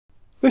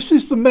This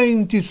is the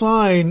main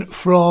design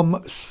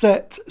from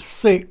set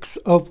 6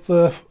 of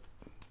the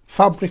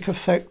Fabric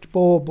Effect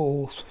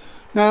Baubles.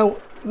 Now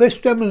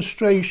this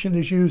demonstration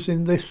is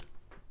using this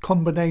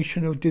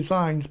combination of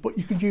designs, but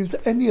you could use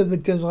any of the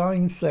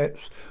design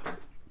sets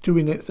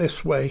doing it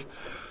this way.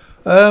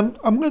 I'm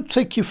going to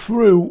take you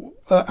through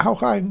how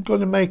I'm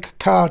going to make a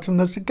card,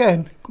 and as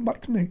again, come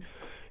back to me,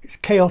 it's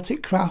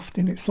chaotic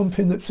crafting. It's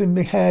something that's in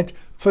my head.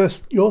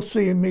 First, you're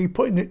seeing me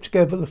putting it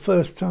together the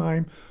first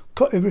time,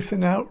 cut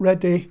everything out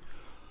ready.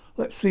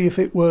 Let's see if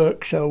it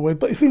works, shall we?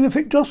 But even if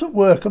it doesn't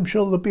work, I'm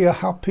sure there'll be a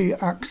happy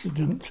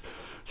accident.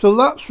 So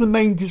that's the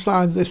main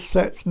design this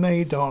set's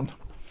made on.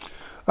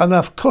 And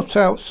I've cut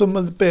out some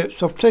of the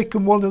bits. I've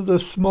taken one of the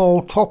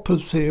small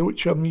toppers here,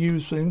 which I'm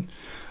using.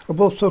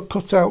 I've also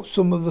cut out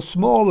some of the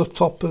smaller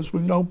toppers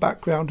with no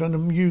background, and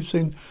I'm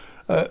using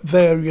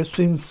various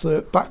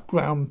insert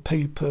background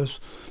papers.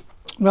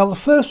 Now the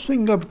first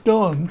thing I've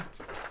done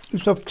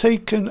is I've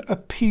taken a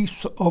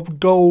piece of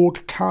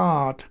gold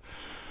card.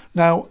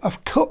 Now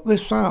I've cut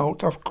this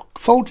out, I've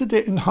folded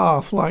it in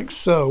half like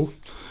so.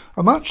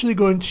 I'm actually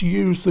going to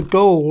use the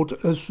gold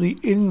as the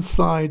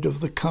inside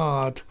of the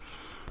card.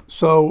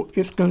 So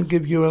it's going to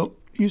give you,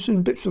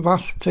 using bits of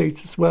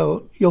acetate as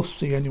well, you'll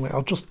see anyway,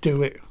 I'll just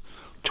do it,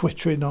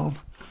 twittering on.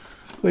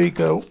 There you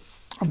go.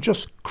 I'm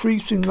just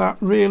creasing that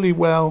really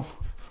well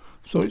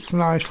so it's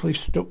nicely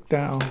stuck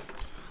down.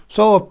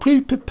 So I've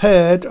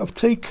pre-prepared, I've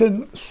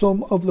taken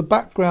some of the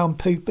background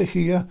paper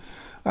here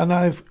and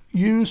I've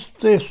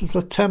used this as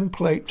a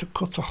template to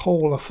cut a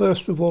hole.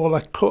 First of all,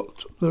 I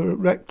cut the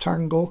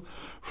rectangle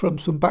from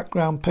some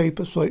background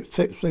paper so it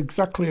fits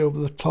exactly over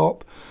the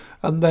top,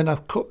 and then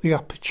I've cut the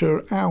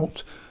aperture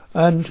out.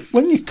 And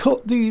when you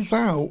cut these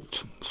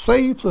out,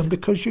 save them,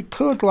 because you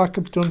could, like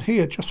I've done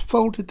here, just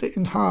folded it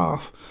in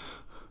half,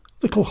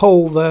 little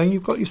hole there, and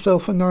you've got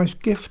yourself a nice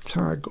gift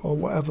tag or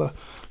whatever.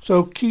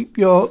 So keep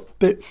your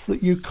bits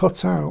that you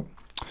cut out.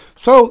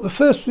 So the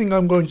first thing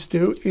I'm going to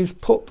do is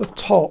put the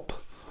top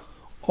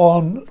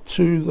on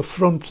to the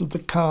front of the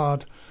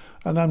card,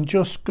 and I'm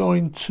just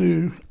going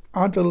to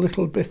add a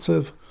little bit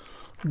of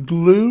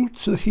glue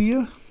to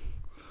here.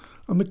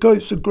 And because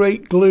it's a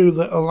great glue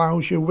that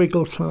allows you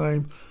wiggle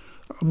time,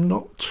 I'm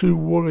not too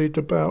worried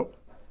about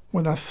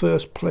when I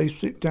first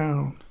place it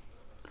down.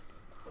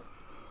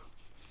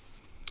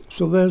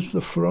 So there's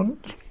the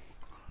front.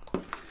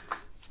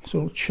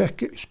 So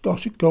check it's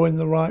got it going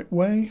the right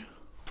way.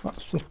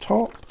 That's the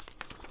top.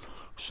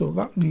 So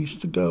that needs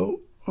to go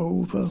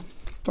over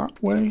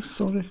that way.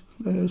 Sorry,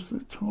 there's the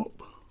top.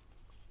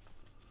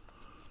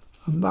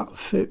 And that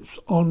fits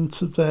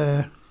onto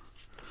there.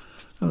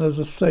 And as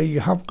I say, you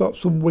have got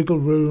some wiggle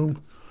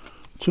room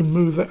to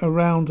move it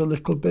around a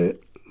little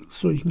bit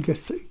so you can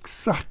get it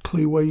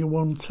exactly where you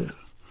want it.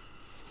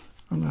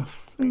 And I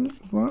think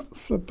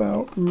that's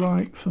about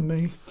right for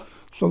me.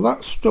 So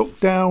that's stuck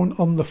down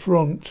on the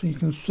front, you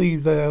can see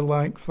there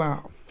like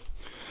that.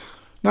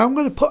 Now I'm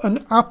going to put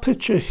an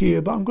aperture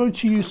here, but I'm going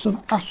to use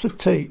some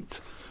acetate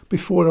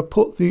before I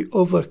put the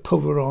other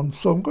cover on.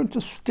 So I'm going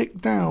to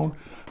stick down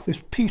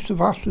this piece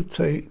of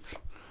acetate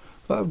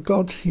that I've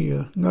got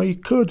here. Now you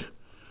could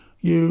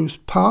use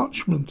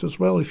parchment as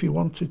well if you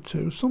wanted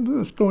to, something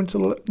that's going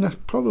to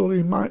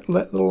probably might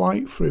let the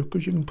light through,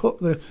 because you can put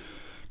the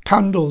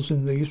candles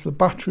in these, the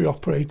battery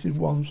operated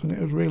ones, and it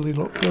would really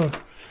look good.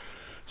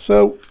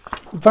 So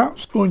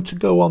that's going to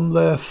go on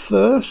there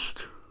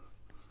first.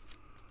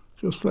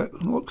 Just let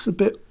it looks a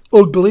bit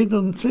ugly,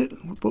 doesn't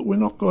it? But we're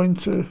not going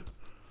to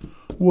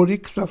worry,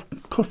 because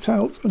I've cut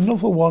out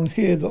another one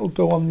here that'll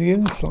go on the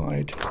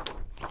inside.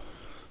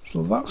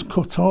 So that's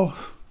cut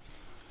off,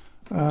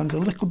 and a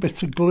little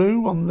bit of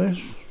glue on this.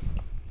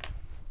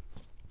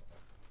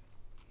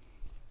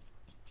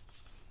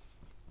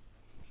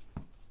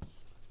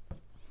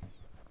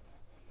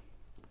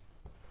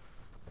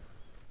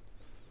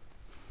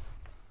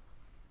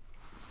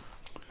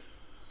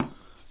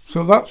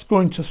 So that's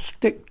going to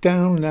stick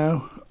down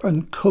now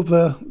and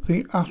cover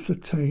the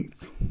acetate.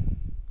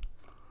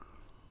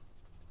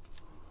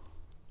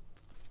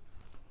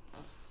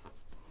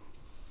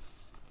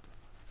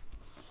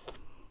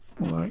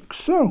 Like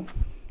so.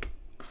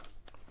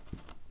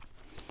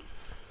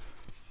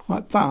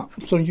 Like that.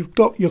 So you've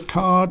got your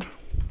card,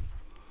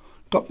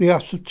 got the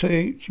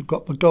acetate, you've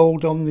got the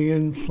gold on the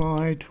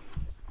inside.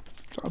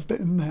 It's a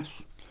bit of a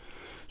mess.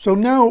 So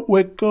now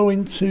we're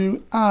going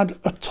to add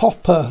a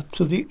topper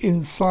to the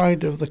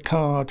inside of the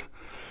card,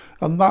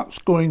 and that's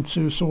going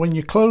to, so when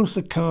you close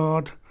the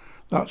card,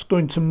 that's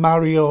going to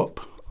marry up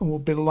and will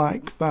be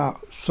like that.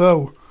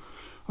 So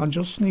I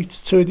just need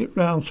to turn it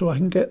round so I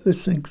can get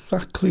this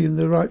exactly in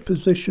the right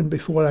position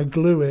before I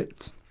glue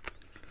it.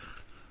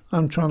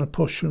 I'm trying to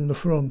push from the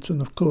front,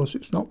 and of course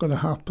it's not going to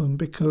happen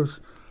because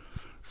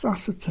it's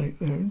acetate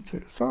there, isn't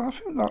it? So I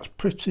think that's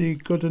pretty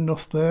good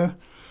enough there.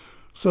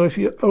 So if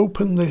you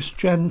open this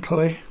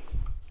gently,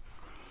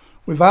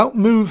 without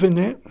moving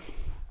it,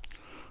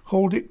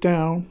 hold it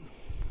down,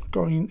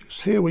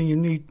 it's here when you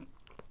need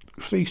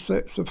 3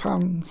 sets of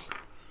hands.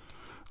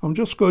 I'm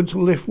just going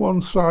to lift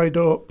one side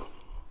up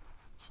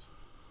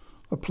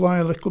apply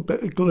a little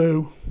bit of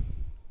glue.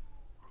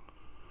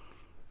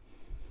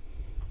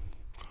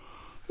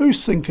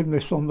 Who's thinking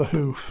this on the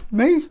hoof?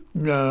 Me?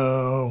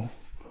 No.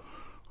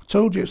 I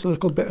told you it's a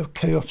little bit of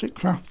chaotic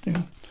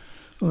crafting.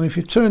 And if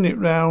you turn it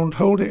round,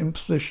 hold it in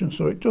position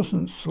so it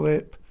doesn't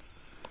slip,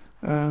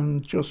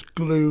 and just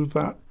glue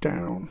that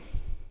down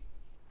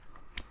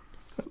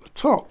at the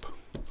top.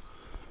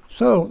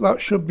 So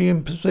that should be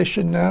in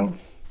position now.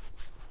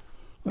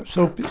 Let's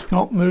hope it's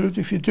not moved.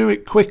 If you do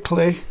it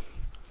quickly,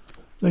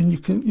 then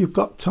you've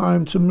got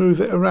time to move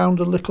it around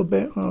a little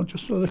bit. Oh,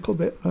 just a little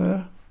bit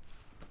there.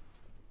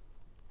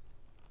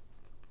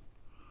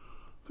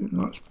 I think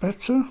that's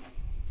better.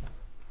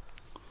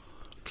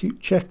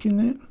 Keep checking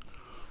it.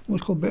 A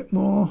little bit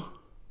more.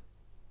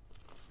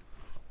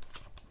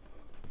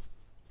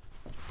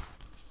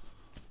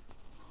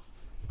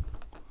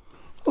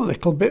 A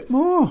little bit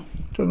more.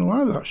 Don't know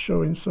why that's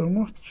showing so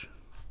much.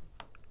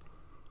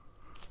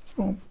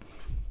 Oh.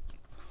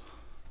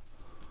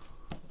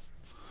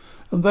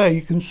 And there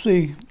you can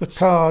see the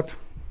card.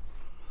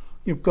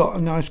 You've got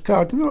a nice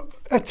card. You know,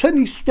 at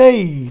any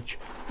stage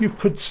you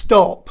could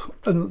stop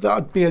and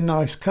that'd be a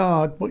nice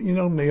card, but you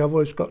know me, I've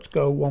always got to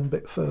go one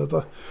bit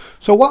further.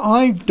 So what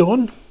I've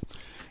done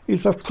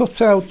is I've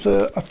cut out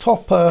a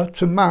topper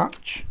to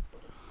match,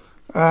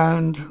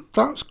 and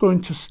that's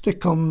going to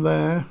stick on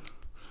there,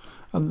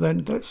 and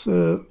then that's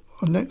the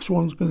next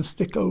one's going to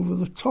stick over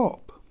the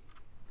top.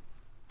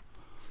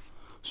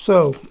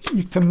 So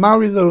you can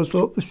marry those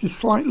up. This is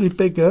slightly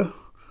bigger,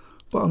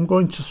 but I'm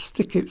going to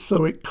stick it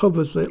so it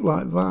covers it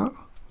like that.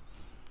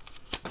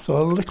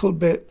 So a little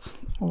bit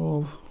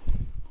of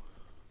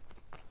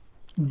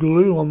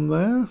glue on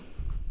there.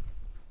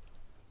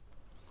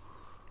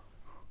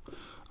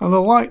 And I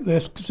like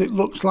this because it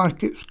looks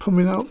like it's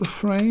coming out the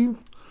frame.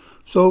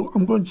 So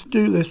I'm going to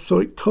do this so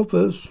it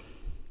covers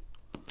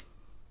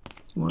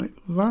like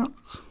that.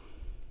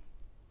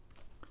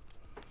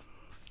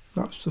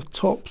 That's the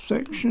top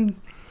section.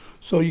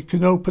 So you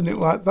can open it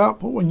like that,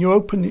 but when you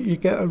open it you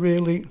get a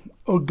really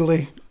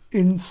ugly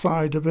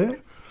inside of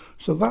it.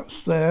 So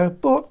that's there,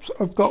 but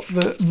I've got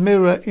the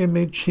mirror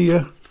image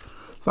here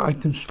that I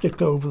can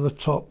stick over the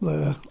top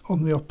there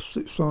on the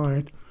opposite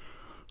side.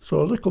 So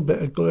a little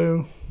bit of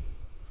glue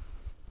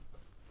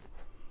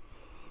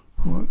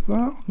like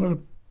that. I'm going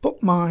to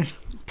put my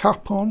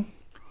cap on,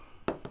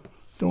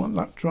 don't want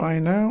that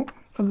drying out,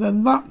 and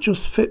then that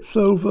just fits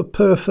over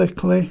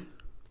perfectly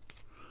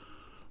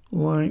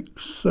like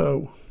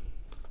so.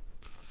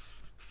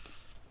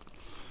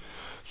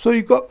 So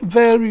you've got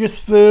various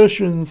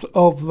versions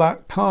of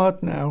that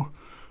card now.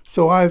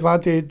 So I've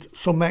added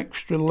some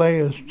extra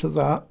layers to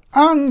that.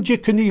 And you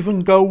can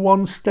even go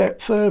one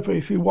step further.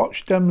 If you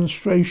watch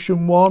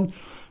demonstration 1,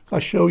 I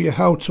show you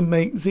how to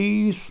make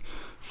these.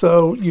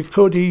 So you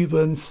could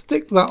even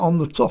stick that on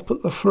the top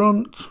at the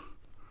front,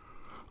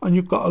 and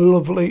you've got a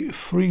lovely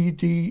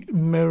 3D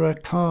mirror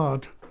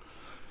card.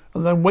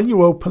 And then when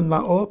you open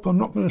that up, I'm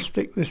not going to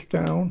stick this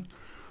down,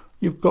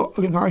 you've got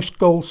a nice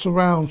gold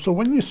surround. So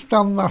when you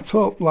stand that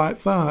up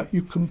like that,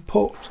 you can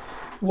put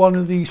one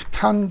of these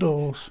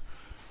candles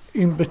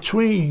in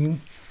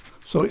between,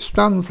 so it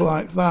stands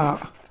like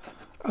that,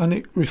 and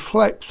it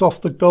reflects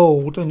off the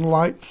gold and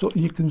lights up.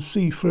 You can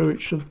see through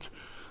it, should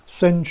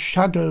send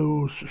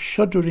shadows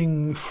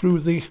shuddering through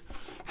the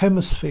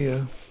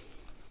hemisphere.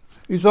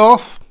 He's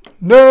off.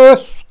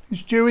 Nurse,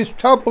 he's due his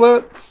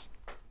tablets.